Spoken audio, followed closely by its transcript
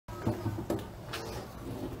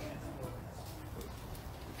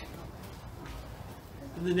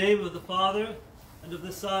In the name of the Father, and of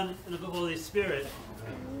the Son, and of the Holy Spirit.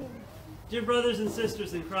 Dear brothers and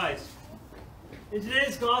sisters in Christ, in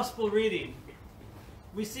today's Gospel reading,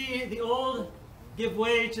 we see the old give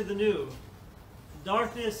way to the new,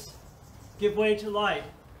 darkness give way to light.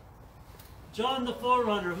 John the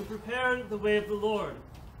forerunner, who prepared the way of the Lord,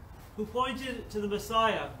 who pointed to the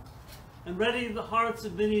Messiah, and readied the hearts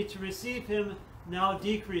of many to receive him, now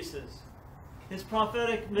decreases. His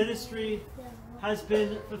prophetic ministry has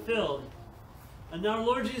been fulfilled. And our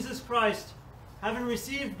Lord Jesus Christ, having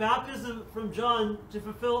received baptism from John to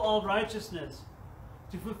fulfill all righteousness,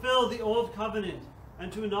 to fulfill the old covenant,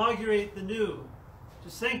 and to inaugurate the new, to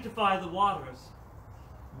sanctify the waters,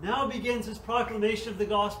 now begins his proclamation of the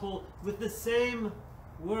gospel with the same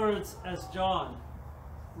words as John.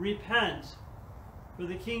 Repent, for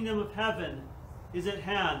the kingdom of heaven is at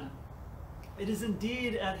hand. It is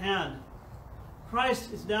indeed at hand.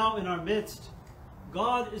 Christ is now in our midst.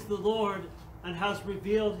 God is the Lord and has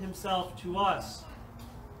revealed himself to us.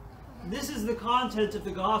 This is the content of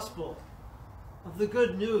the gospel, of the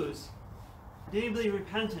good news, namely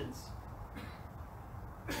repentance.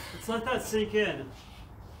 Let's let that sink in.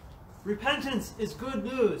 Repentance is good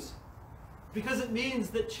news because it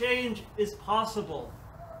means that change is possible.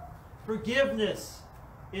 Forgiveness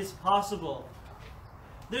is possible.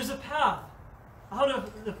 There's a path out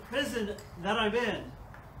of the prison that I'm in,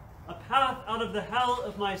 a path out of the hell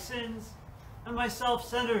of my sins and my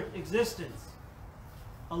self-centered existence.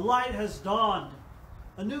 A light has dawned.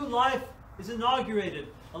 A new life is inaugurated,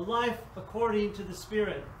 a life according to the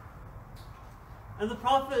Spirit. And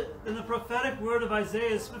the prophetic word of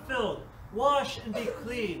Isaiah is fulfilled. Wash and be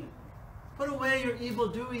clean. Put away your evil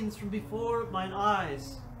doings from before mine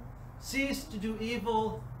eyes. Cease to do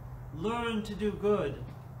evil, learn to do good.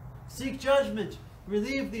 Seek judgment,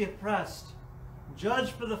 relieve the oppressed.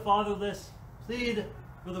 Judge for the fatherless, plead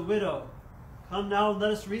for the widow. Come now and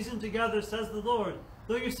let us reason together, says the Lord.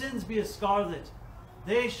 Though your sins be as scarlet,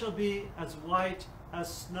 they shall be as white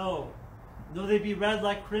as snow. Though they be red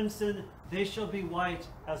like crimson, they shall be white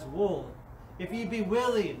as wool. If ye be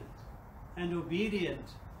willing and obedient,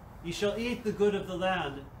 ye shall eat the good of the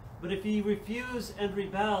land. But if ye refuse and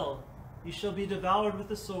rebel, ye shall be devoured with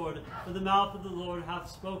the sword, for the mouth of the Lord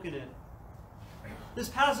hath spoken it. This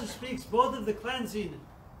passage speaks both of the cleansing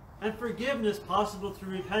and forgiveness possible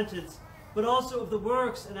through repentance, but also of the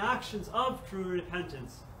works and actions of true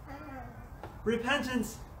repentance.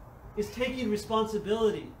 Repentance is taking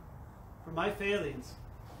responsibility for my failings.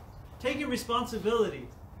 Taking responsibility,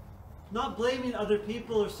 not blaming other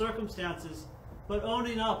people or circumstances, but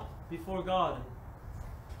owning up before God.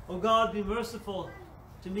 O God, be merciful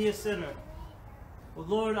to me, a sinner. O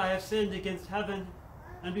Lord, I have sinned against heaven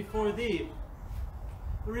and before thee.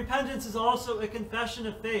 But repentance is also a confession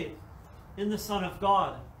of faith in the Son of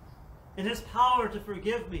God, in his power to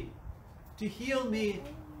forgive me, to heal me,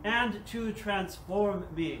 and to transform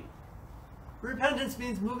me. Repentance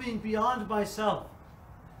means moving beyond myself,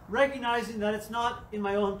 recognizing that it's not in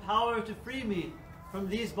my own power to free me from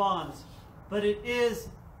these bonds, but it is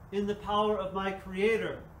in the power of my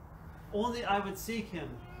Creator. Only I would seek him,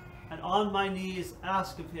 and on my knees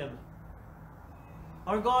ask of him.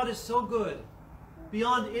 Our God is so good,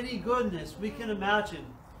 beyond any goodness we can imagine.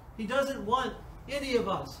 He doesn't want any of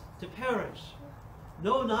us to perish.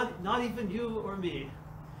 No, not even you or me.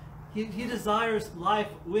 He desires life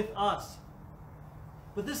with us.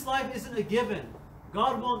 But this life isn't a given.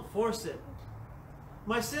 God won't force it.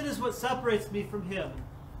 My sin is what separates me from him.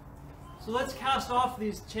 So let's cast off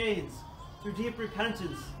these chains through deep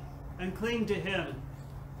repentance and cling to him.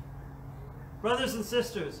 Brothers and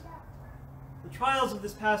sisters, the trials of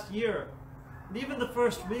this past year, and even the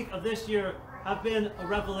first week of this year, have been a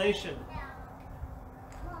revelation.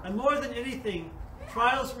 And more than anything,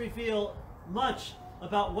 trials reveal much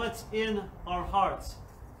about what's in our hearts.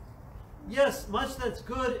 Yes, much that's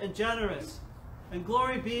good and generous, and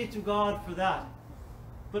glory be to God for that.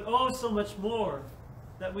 But oh, so much more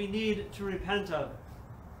that we need to repent of.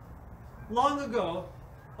 Long ago,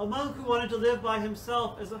 a monk who wanted to live by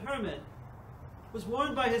himself as a hermit was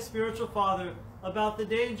warned by his spiritual father about the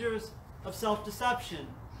dangers of self-deception.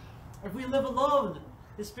 If we live alone,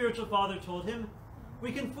 his spiritual father told him,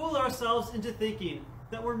 we can fool ourselves into thinking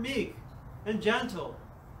that we're meek and gentle,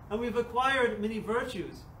 and we've acquired many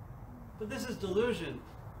virtues. But this is delusion.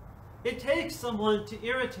 It takes someone to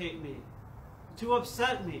irritate me, to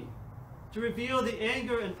upset me, to reveal the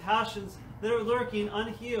anger and passions that are lurking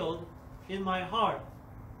unhealed in my heart.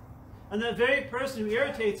 And that very person who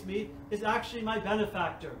irritates me is actually my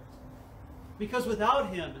benefactor. Because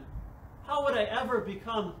without him, how would I ever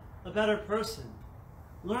become a better person,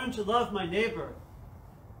 learn to love my neighbor,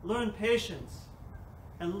 learn patience,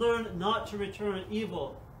 and learn not to return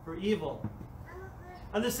evil for evil.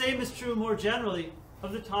 And the same is true more generally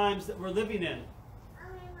of the times that we're living in.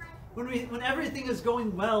 When everything is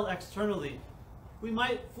going well externally, we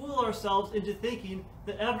might fool ourselves into thinking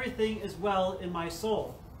that everything is well in my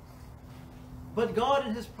soul. But God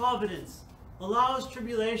in his providence allows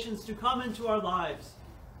tribulations to come into our lives,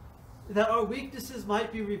 that our weaknesses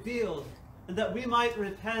might be revealed, and that we might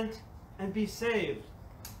repent and be saved.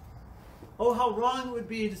 Oh, how wrong it would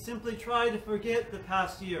be to simply try to forget the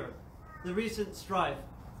past year, the recent strife,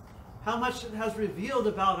 how much it has revealed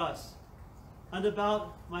about us and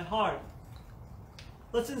about my heart.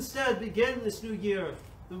 Let's instead begin this new year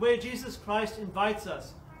the way Jesus Christ invites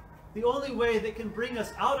us, the only way that can bring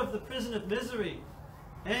us out of the prison of misery,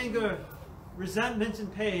 anger, resentment,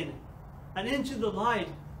 and pain, and into the light,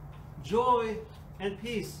 joy, and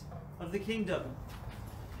peace of the kingdom.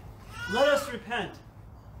 Let us repent.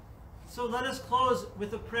 So let us close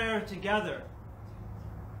with a prayer together.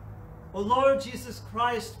 O Lord Jesus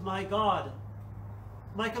Christ, my God,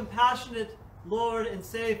 my compassionate Lord and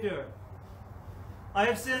Savior, I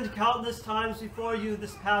have sinned countless times before you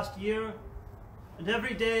this past year and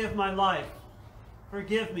every day of my life.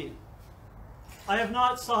 Forgive me. I have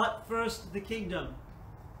not sought first the kingdom.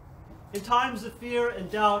 In times of fear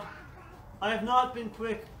and doubt, I have not been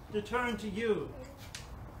quick to turn to you.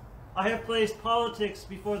 I have placed politics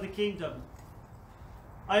before the kingdom.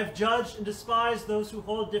 I have judged and despised those who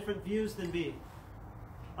hold different views than me.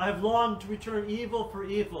 I have longed to return evil for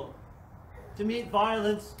evil, to meet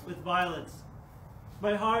violence with violence.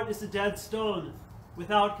 My heart is a dead stone,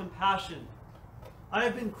 without compassion. I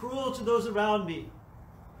have been cruel to those around me.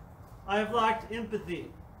 I have lacked empathy.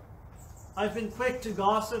 I have been quick to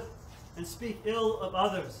gossip and speak ill of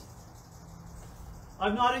others. I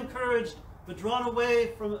have not encouraged, but drawn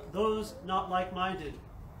away from those not like-minded.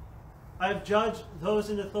 I have judged those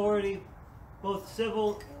in authority, both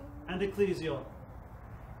civil and ecclesial.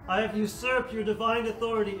 I have usurped your divine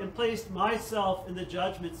authority and placed myself in the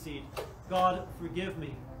judgment seat. God, forgive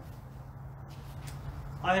me.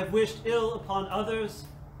 I have wished ill upon others.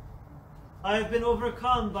 I have been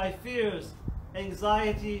overcome by fears,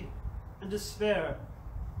 anxiety, and despair.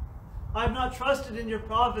 I have not trusted in your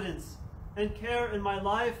providence and care in my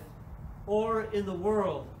life or in the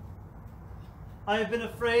world. I have been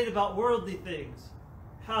afraid about worldly things,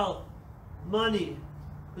 health, money,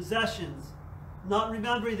 possessions, not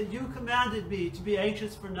remembering that you commanded me to be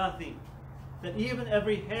anxious for nothing, that even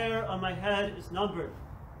every hair on my head is numbered.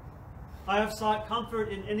 I have sought comfort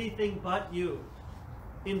in anything but you,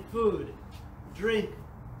 in food, drink,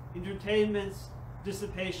 entertainments,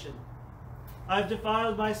 dissipation. I have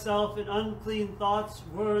defiled myself in unclean thoughts,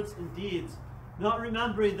 words, and deeds, not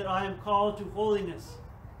remembering that I am called to holiness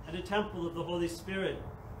and a temple of the Holy Spirit.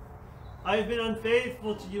 I have been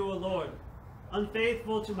unfaithful to you, O Lord,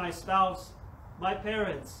 unfaithful to my spouse, my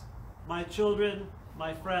parents, my children,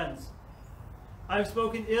 my friends. I have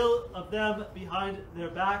spoken ill of them behind their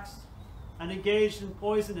backs and engaged in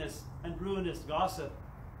poisonous and ruinous gossip.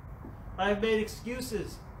 I have made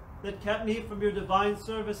excuses that kept me from your divine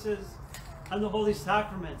services and the holy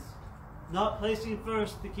sacraments, not placing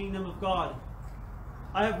first the kingdom of God.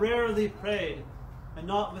 I have rarely prayed, and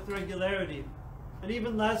not with regularity, and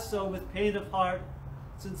even less so with pain of heart,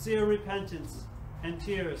 sincere repentance, and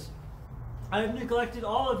tears. I have neglected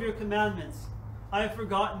all of your commandments. I have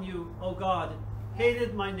forgotten you, O God,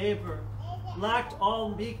 hated my neighbor, lacked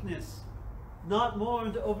all meekness, not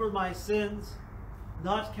mourned over my sins,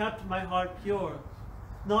 not kept my heart pure,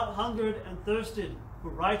 not hungered and thirsted for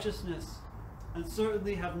righteousness, and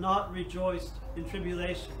certainly have not rejoiced in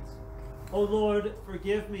tribulations. O Lord,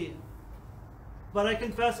 forgive me. But I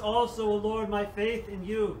confess also, O Lord, my faith in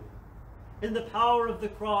you, in the power of the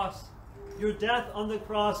cross, your death on the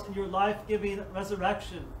cross and your life-giving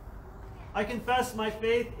resurrection. I confess my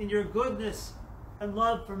faith in your goodness and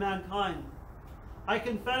love for mankind. I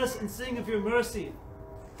confess and sing of your mercy,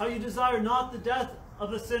 how you desire not the death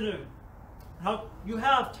of a sinner, how you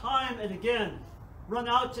have time and again run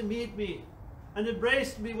out to meet me and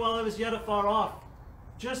embraced me while I was yet afar off,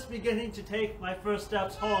 just beginning to take my first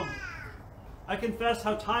steps home. I confess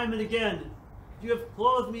how time and again you have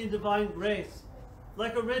clothed me in divine grace,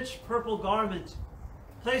 like a rich purple garment,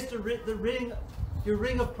 placed your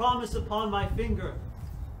ring of promise upon my finger.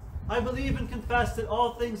 I believe and confess that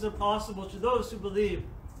all things are possible to those who believe,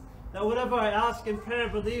 that whatever I ask in prayer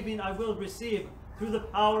believing I will receive through the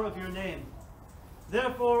power of your name.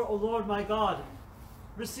 Therefore, O Lord my God,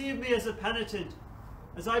 receive me as a penitent,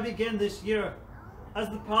 as I begin this year, as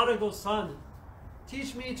the prodigal son.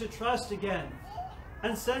 Teach me to trust again,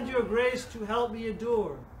 and send your grace to help me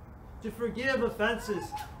endure to forgive offenses,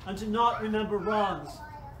 and to not remember wrongs,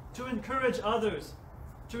 to encourage others,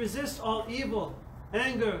 to resist all evil,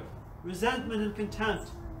 anger, resentment, and contempt,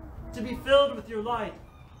 to be filled with your light,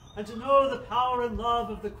 and to know the power and love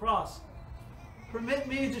of the cross. Permit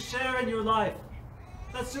me to share in your life,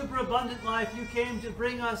 that superabundant life you came to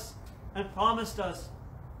bring us and promised us.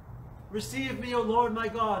 Receive me, O Lord my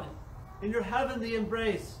God, in your heavenly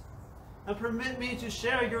embrace, and permit me to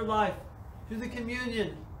share your life through the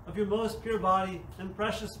communion of your most pure body and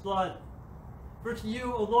precious blood. For to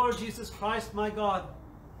you, O Lord Jesus Christ, my God,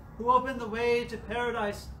 who opened the way to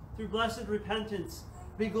paradise through blessed repentance,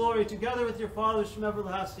 be glory together with your fathers from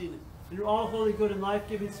everlasting, and your all holy, good, and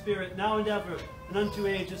life-giving Spirit, now and ever, and unto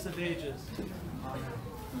ages of ages.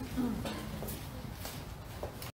 Amen.